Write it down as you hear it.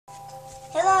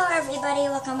everybody,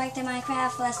 welcome back to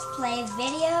Minecraft Let's Play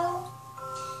video.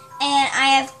 And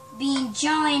I have been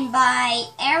joined by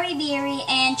Airybeery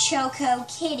and Choco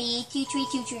Kitty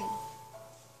 2323.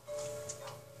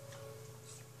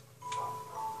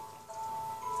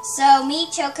 So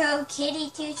meet Choco Kitty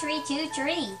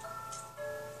 2323.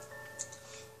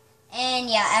 And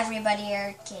yeah, everybody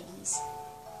are kitties.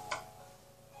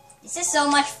 This is so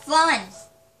much fun.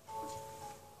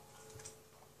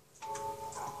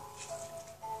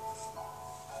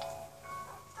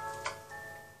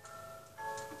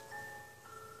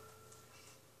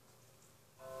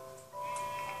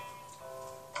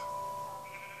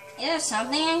 Is there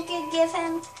something I could give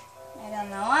him? I don't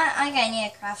know. I gotta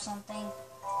need to craft something.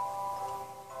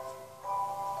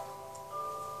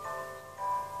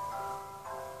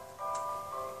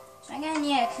 So I'm gonna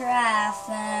need to craft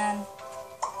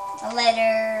a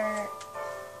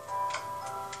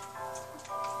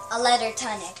leather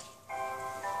tunic.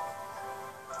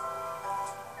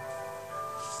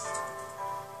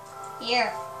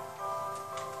 Here,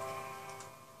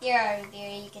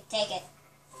 Airybeery, you can take it.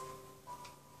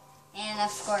 And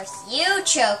of course, you,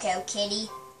 Choco Kitty.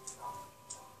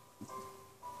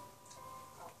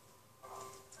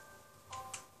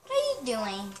 What are you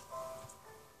doing?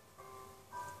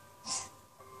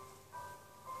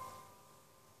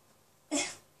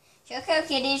 Choco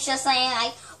Kitty's just saying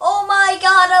like, oh my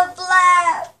god, a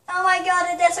black! Oh my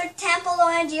god, a desert temple,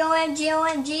 OMG, OMG,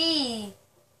 OMG.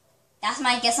 That's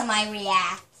my guess on my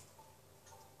react.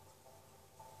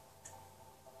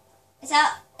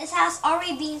 It has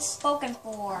already been spoken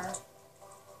for.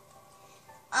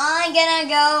 I'm gonna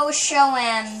go show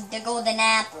him the golden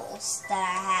apples that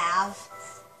I have.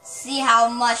 See how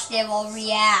much they will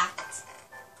react.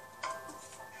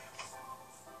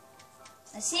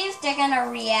 Let's see if they're gonna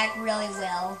react really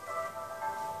well.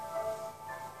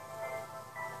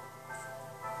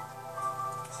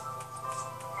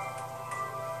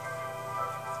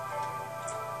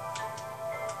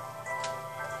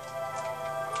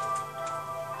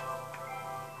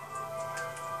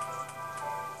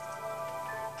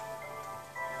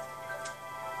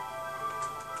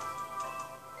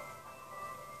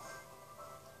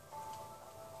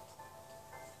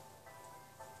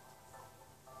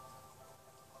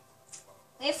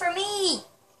 Wait for me!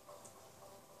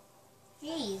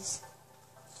 Jeez.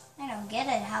 I don't get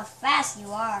it, how fast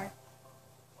you are.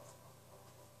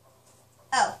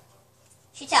 Oh.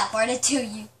 She teleported to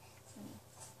you.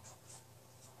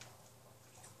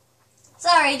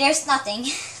 Sorry, there's nothing.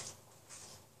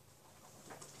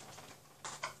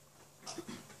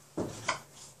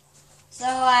 So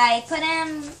I put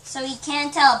him so he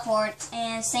can't teleport,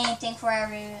 and same thing for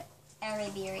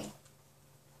Airybeery.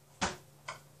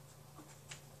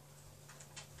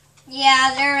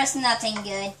 Yeah, there is nothing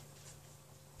good.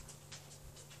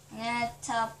 I'm gonna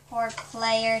teleport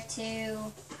player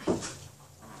to...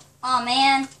 Oh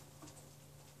man.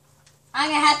 I'm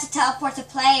gonna have to teleport to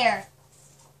player.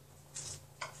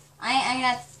 I'm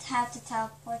gonna have to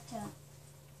teleport to...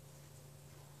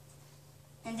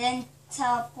 And then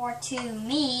teleport to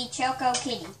me, Choco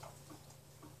Kitty.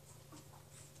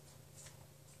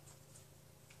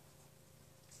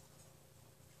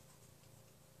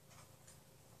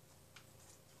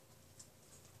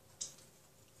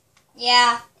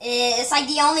 Yeah, it's like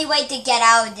the only way to get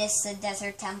out of this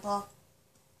desert temple.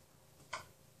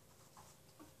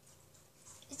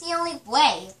 It's the only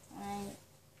way. Right.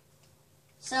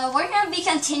 So we're going to be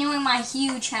continuing my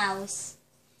huge house.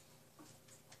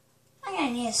 I'm going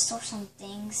to need to store some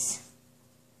things.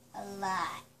 A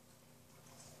lot.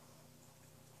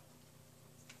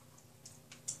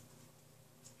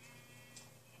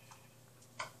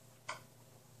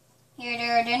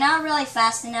 Here, they're not really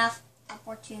fast enough.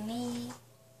 Teleport to me.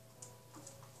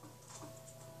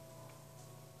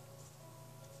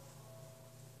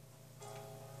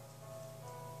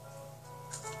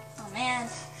 Oh man.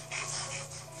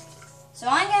 So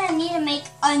I'm gonna need to make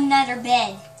another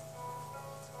bed.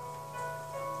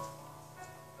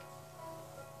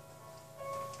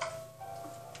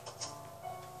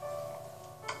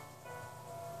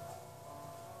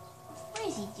 What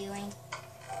is he doing?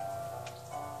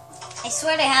 I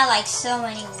swear they have like so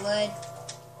many wood.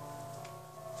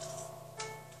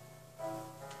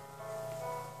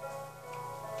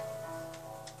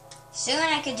 Soon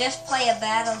I could just play a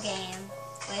battle game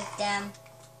with them.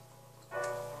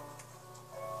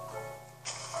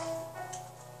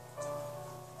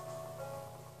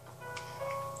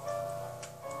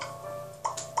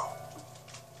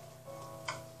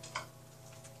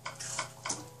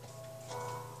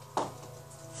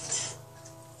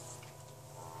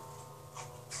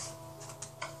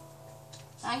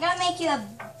 I'm gonna make you a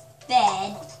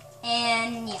bed,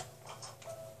 and yeah.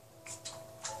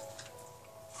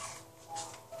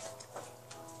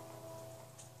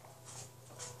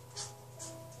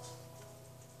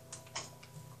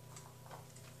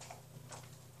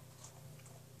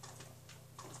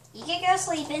 You can go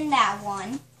sleep in that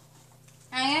one.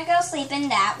 I'm gonna go sleep in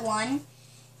that one.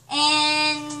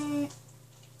 And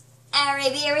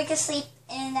Arabieri can sleep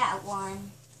in that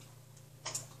one.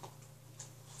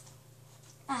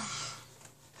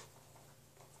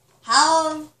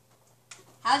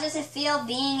 How does it feel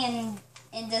being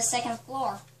in the second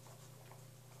floor?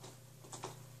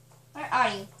 Where are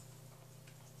you?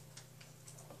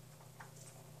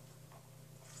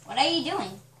 What are you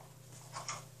doing?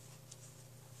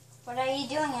 What are you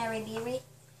doing, Arabieri?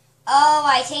 Oh,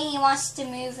 I think he wants to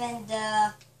move in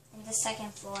the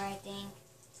second floor, I think.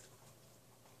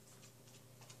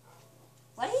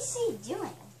 What is he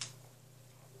doing?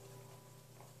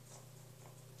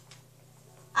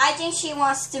 I think she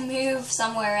wants to move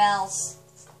somewhere else.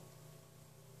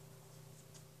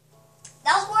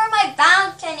 That's where my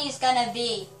balcony's gonna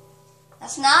be.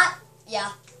 That's not?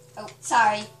 Yeah. Oh,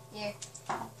 sorry. Here.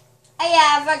 Hey,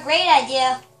 I have a great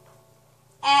idea.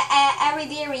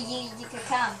 Arabieri, you could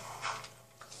come.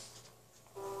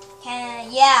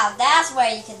 Yeah, that's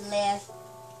where you could live.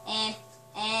 And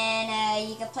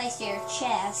you could place your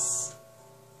chest.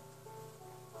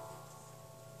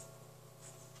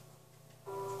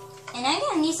 And I'm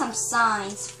gonna need some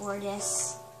signs for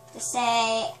this. To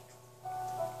say,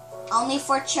 only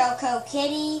for Choco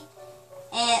Kitty,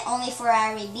 and only for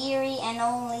Arabieri, and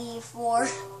only for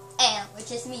Anne,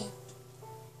 which is me.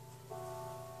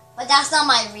 But that's not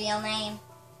my real name.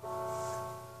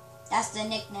 That's the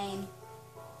nickname.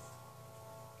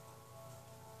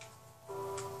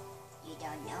 You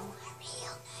don't know my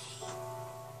real name.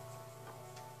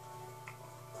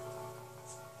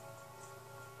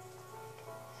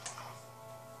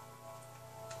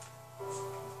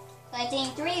 So I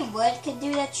think 3 wood could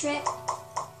do the trick.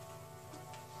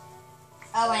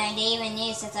 Oh, and I didn't even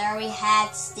need since I already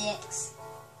had sticks.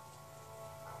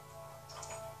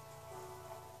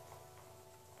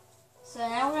 So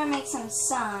now we're gonna make some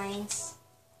signs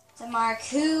to mark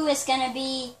who is gonna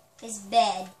be his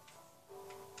bed.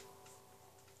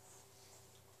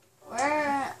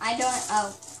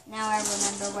 Oh, now I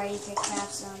remember where you could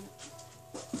craft some.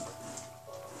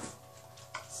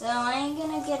 So I'm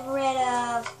gonna get rid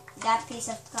of that piece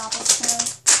of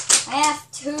cobblestone. I have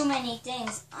too many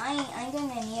things. I'm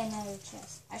gonna need another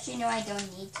chest. Actually, no, I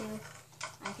don't need to.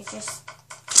 I could just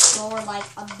store like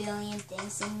a billion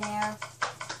things in there.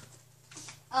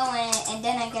 Oh, and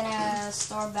then I'm gonna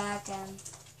store back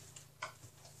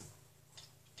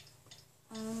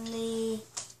only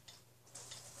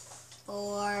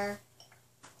for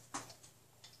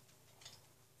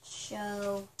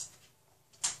show.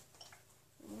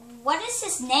 What is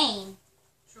his name?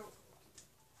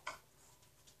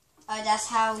 Oh, that's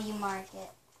how you mark it.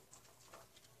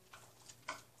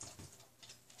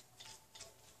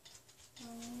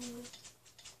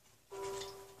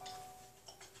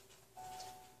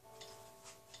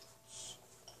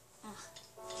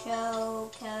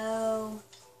 Choco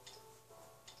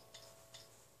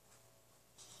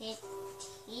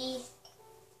Kitty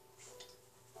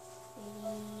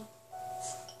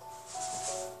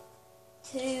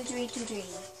 2323.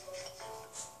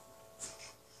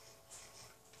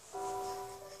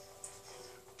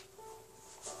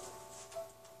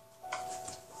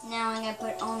 Now I'm gonna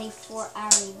put only 4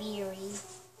 Arabieri.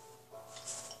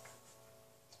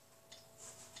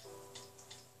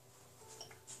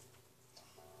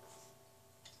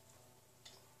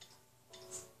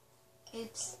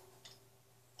 Oops.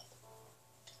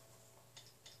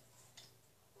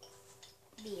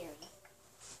 Beery.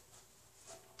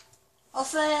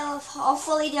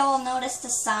 Hopefully they will notice the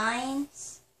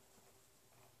signs.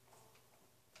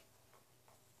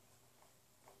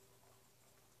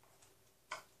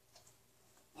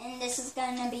 And this is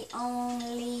gonna be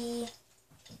only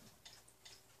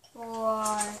for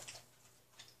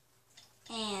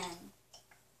Anne.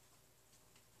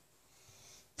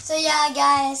 So yeah,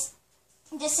 guys,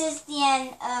 this is the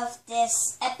end of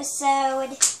this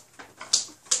episode.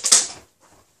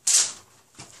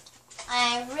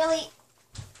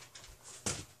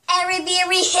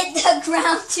 Arabieri hit the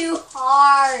ground too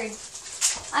hard.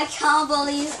 I can't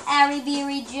believe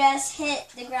Arabieri just hit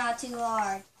the ground too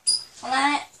hard.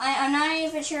 I'm not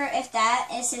even sure if that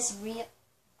is his real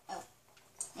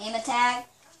name tag.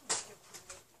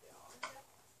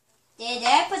 Did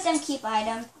I put them keep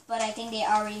items? But I think they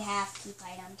already have keep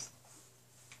items.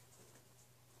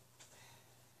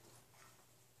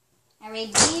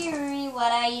 Arabieri,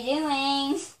 what are you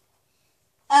doing?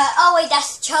 Oh wait,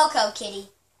 that's Choco Kitty.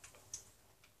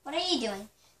 What are you doing?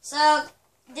 So,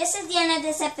 this is the end of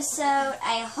this episode.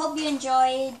 I hope you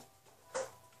enjoyed.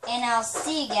 And I'll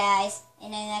see you guys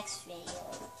in the next video.